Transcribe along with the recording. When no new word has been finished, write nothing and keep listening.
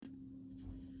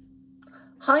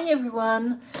Hi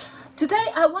everyone. Today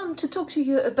I want to talk to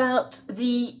you about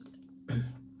the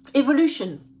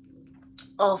evolution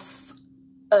of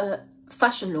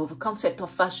fashion law, the concept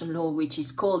of fashion law, which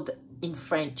is called in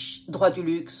French droit du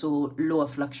luxe or law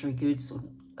of luxury goods,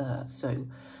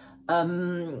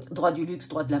 droit du luxe,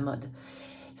 droit de la mode.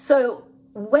 So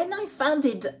when I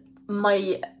founded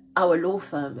our law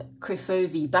firm,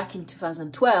 Crefovi, back in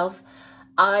 2012,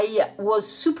 I was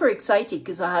super excited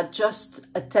because I had just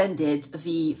attended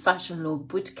the fashion law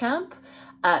bootcamp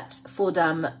at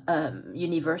Fordham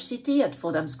University, at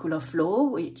Fordham School of Law,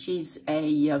 which is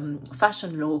a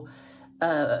fashion law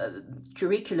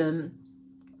curriculum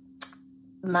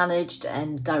managed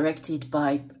and directed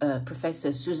by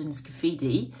Professor Susan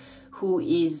Scafidi, who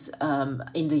is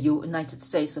in the United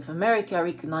States of America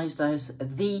recognized as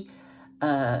the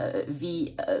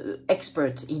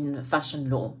expert in fashion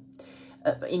law.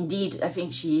 Indeed, I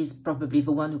think she is probably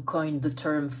the one who coined the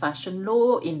term fashion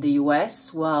law in the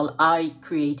US, while I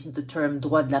created the term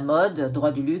droit de la mode,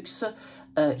 droit du luxe,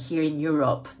 here in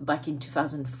Europe. Back in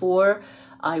 2004,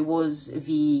 I was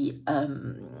the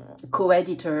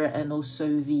co-editor and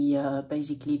also the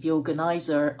basically the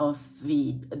organizer of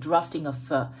the drafting of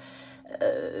a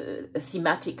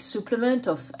thematic supplement,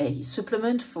 of a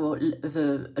supplement for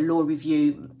the law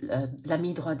review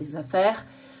L'Ami Droit des Affaires,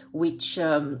 which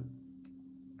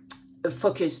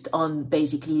focused on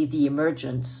basically the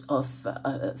emergence of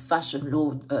fashion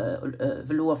law, the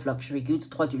law of luxury goods,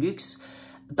 droit du luxe,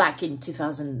 back in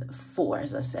 2004,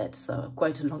 as I said, so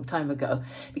quite a long time ago.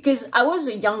 Because I was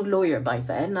a young lawyer by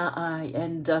then,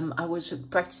 I was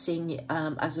practicing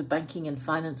as a banking and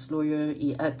finance lawyer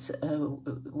at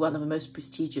one of the most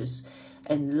prestigious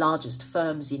and largest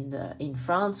firms in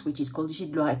France, which is called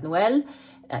Gilles Loret Noel,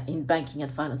 in banking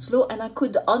and finance law, and I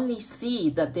could only see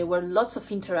that there were lots of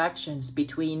interactions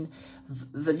between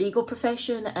the legal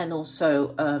profession and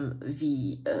also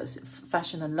the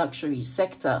fashion and luxury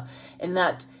sector, and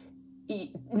that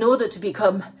in order to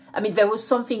become, I mean, there was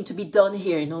something to be done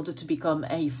here in order to become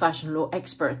a fashion law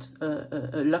expert,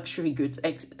 a luxury goods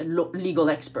legal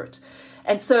expert.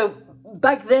 And so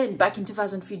back then, back in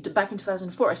 2003, back in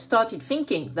 2004, I started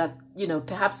thinking that, you know,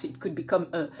 perhaps it could become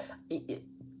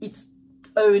its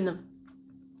own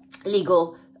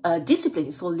legal discipline,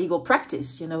 it's all legal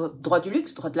practice, you know, droit du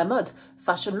luxe, droit de la mode,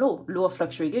 fashion law, law of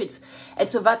luxury goods. And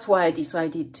so that's why I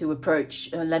decided to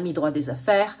approach L'Ami Droit des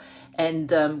Affaires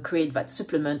and create that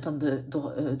supplement on the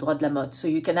droit de la mode. So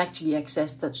you can actually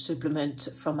access that supplement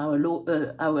from our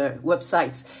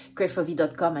websites,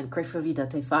 crefovi.com and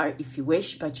crefovi.fr if you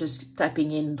wish, by just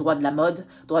typing in droit de la mode,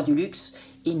 droit du luxe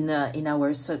in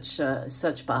our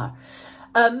search bar.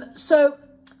 So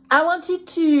I wanted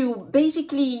to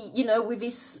basically, you know, with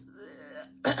this,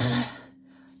 I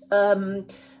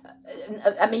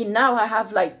mean, now I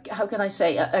have, like, how can I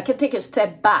say, I can take a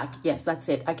step back. Yes, that's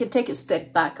it. I can take a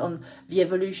step back on the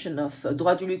evolution of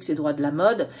droit du luxe et droit de la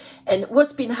mode. And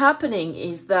what's been happening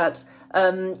is that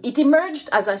it emerged,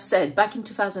 as I said, back in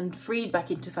 2003,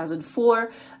 back in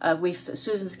 2004, with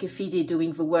Susan Scafidi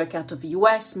doing the work out of the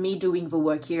US, me doing the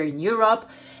work here in Europe.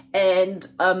 And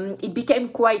it became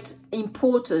quite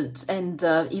important, and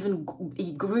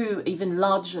it grew even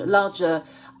larger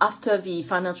after the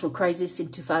financial crisis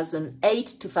in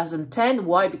 2008, 2010.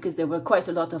 Why? Because there were quite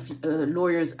a lot of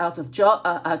lawyers out of jobs,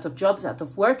 out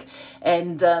of work,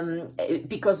 and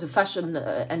because the fashion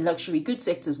and luxury goods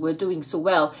sectors were doing so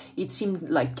well, it seemed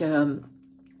like an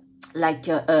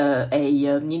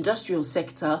industrial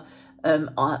sector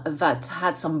that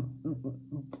had some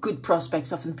good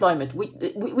prospects of employment,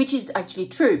 which is actually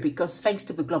true, because thanks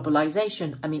to the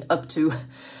globalization, I mean, up to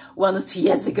 1 or 2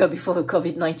 years ago, before the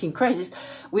COVID-19 crisis,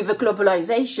 with the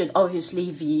globalization,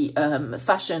 obviously the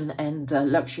fashion and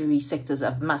luxury sectors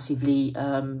have massively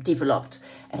developed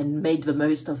and made the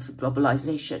most of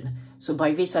globalization. So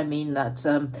by this I mean that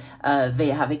they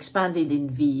have expanded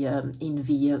in the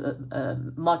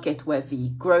market where the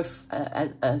growth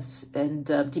and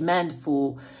demand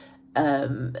for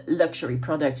luxury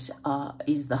products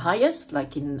is the highest,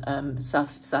 like in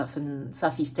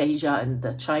Southeast Asia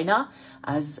and China,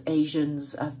 as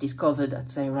Asians have discovered, I'd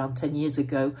say around 10 years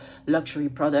ago, luxury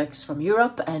products from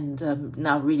Europe, and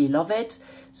now really love it.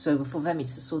 So for them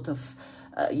it's a sort of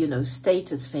you know,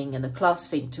 status thing and a class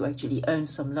thing to actually own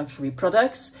some luxury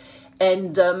products.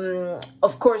 And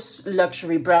of course,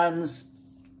 luxury brands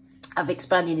have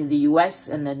expanded in the US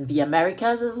and then the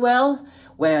Americas as well,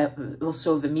 where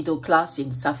also the middle class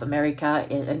in South America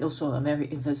and also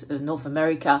North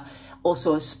America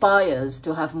also aspires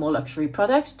to have more luxury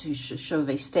products to show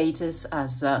their status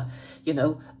as, you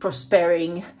know,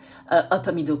 prospering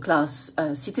upper middle class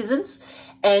citizens.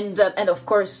 and of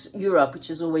course Europe, which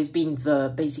has always been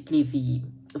basically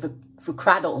the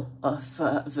cradle of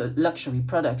the luxury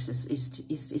products,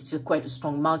 is still quite a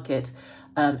strong market,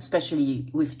 especially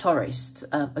with tourists.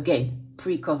 Again,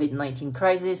 pre-COVID-19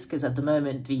 crisis, because at the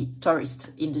moment the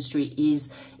tourist industry is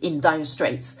in dire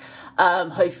straits.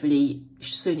 Hopefully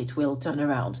soon it will turn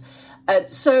around.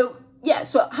 So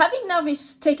having now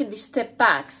taken this step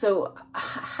back, so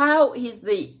how is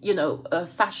the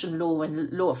fashion law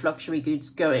and law of luxury goods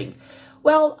going?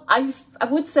 Well, I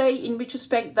would say in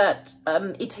retrospect that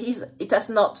it has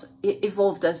not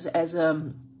evolved as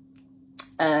a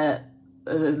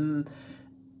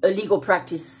legal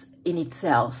practice in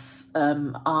itself.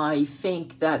 I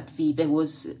think that there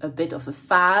was a bit of a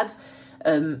fad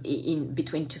in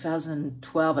between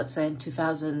 2012, I'd say, and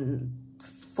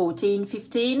 2014,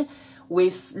 15,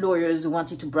 with lawyers who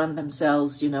wanted to brand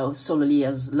themselves, solely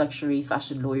as luxury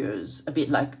fashion lawyers, a bit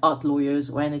like art lawyers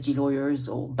or energy lawyers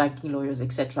or banking lawyers,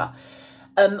 etc.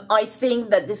 I think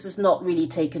that this has not really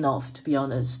taken off, to be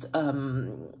honest.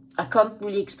 I can't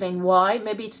really explain why.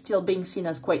 Maybe it's still being seen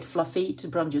as quite fluffy to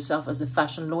brand yourself as a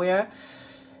fashion lawyer.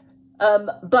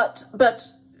 But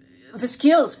the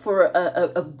skills for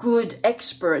a good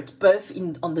expert, both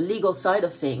on the legal side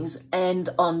of things and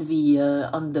on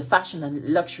the fashion and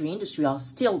luxury industry, are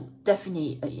still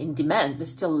definitely in demand.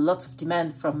 There's still lots of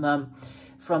demand from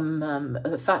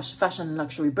fashion and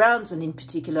luxury brands, and in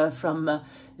particular from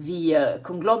the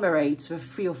conglomerates, the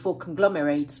 3 or 4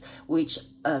 conglomerates which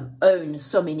own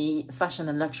so many fashion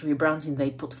and luxury brands in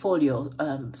their portfolio.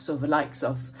 So the likes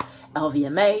of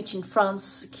LVMH in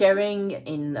France, Kering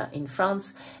in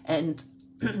France, and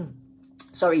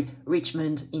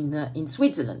Richemont in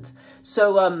Switzerland.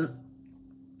 So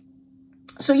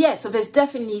there's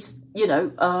definitely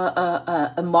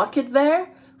a market there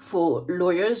for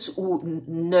lawyers who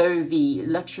know the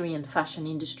luxury and fashion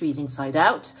industries inside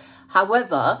out.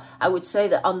 However, I would say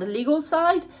that on the legal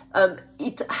side,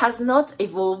 it has not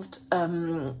evolved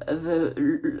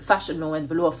the fashion law and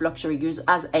the law of luxury goods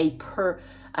as a per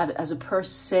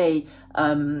se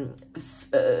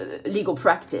legal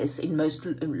practice in most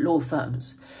law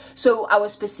firms. So our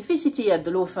specificity at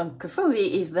the law firm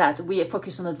Crefovi is that we are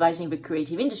focused on advising the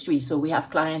creative industry. So we have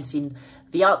clients in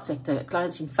the art sector,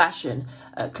 clients in fashion,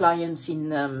 clients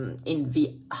in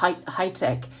the high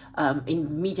tech,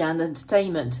 in media and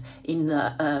entertainment, in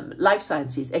life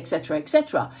sciences, etc.,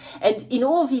 etc. And in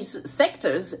all these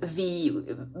sectors, the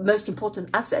most important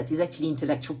asset is actually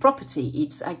intellectual property.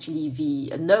 It's actually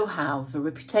the know-how, the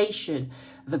reputation,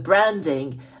 the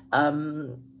branding.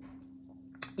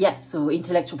 So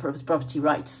intellectual property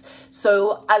rights.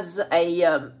 So as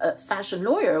a fashion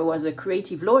lawyer, or as a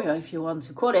creative lawyer, if you want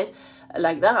to call it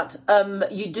like that,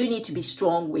 you do need to be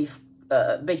strong with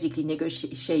basically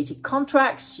negotiated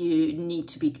contracts. You need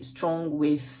to be strong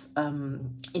with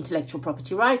intellectual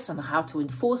property rights and how to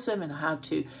enforce them and how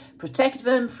to protect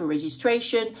them through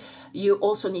registration. You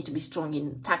also need to be strong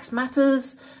in tax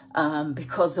matters,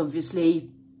 because obviously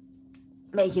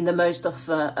making the most of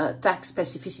tax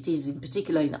specificities, in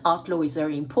particular in art law, is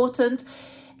very important.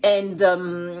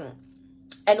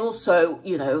 And also,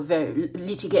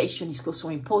 litigation is also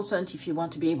important if you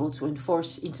want to be able to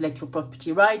enforce intellectual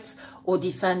property rights or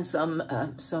defend some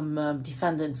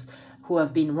defendants who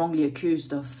have been wrongly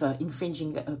accused of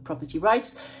infringing property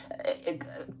rights.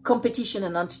 Competition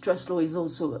and antitrust law is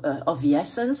also of the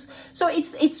essence. So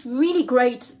it's really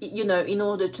great, in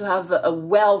order to have a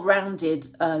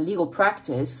well-rounded legal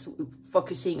practice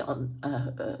focusing on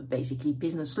basically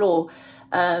business law,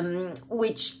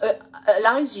 which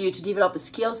allows you to develop a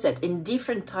skill set in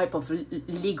different type of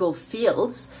legal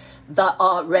fields that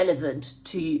are relevant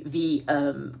to the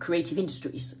creative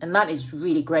industries. And that is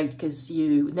really great because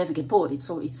you never get bored.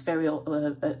 It's very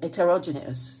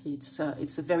heterogeneous. It's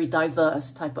a very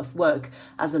diverse type of work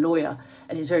as a lawyer,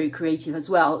 and it's very creative as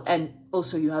well. And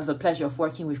also you have the pleasure of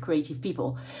working with creative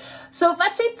people. So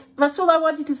that's it. That's all I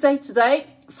wanted to say today.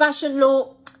 Fashion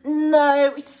law,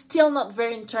 no, it's still not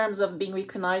very in terms of being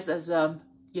recognized as a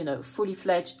fully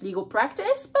fledged legal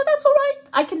practice, but that's all right.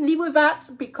 I can live with that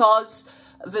because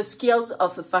the skills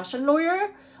of a fashion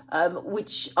lawyer,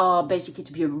 which are basically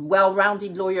to be a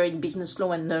well-rounded lawyer in business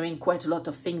law and knowing quite a lot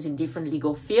of things in different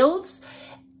legal fields,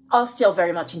 are still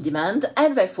very much in demand.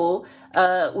 And therefore,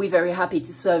 we're very happy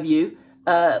to serve you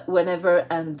whenever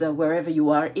and wherever you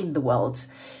are in the world.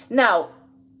 Now,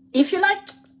 if you like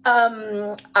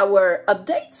our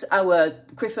updates, our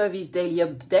Crefovi's daily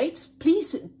updates,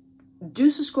 please do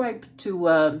subscribe to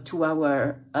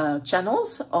our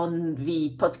channels on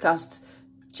the podcast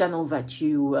channel that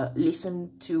you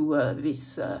listen to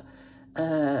this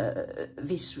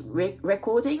this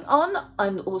recording on,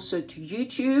 and also to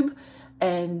YouTube.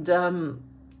 And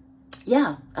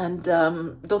yeah, and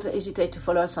don't hesitate to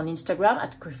follow us on Instagram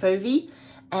at Grifovi,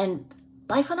 and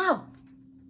bye for now.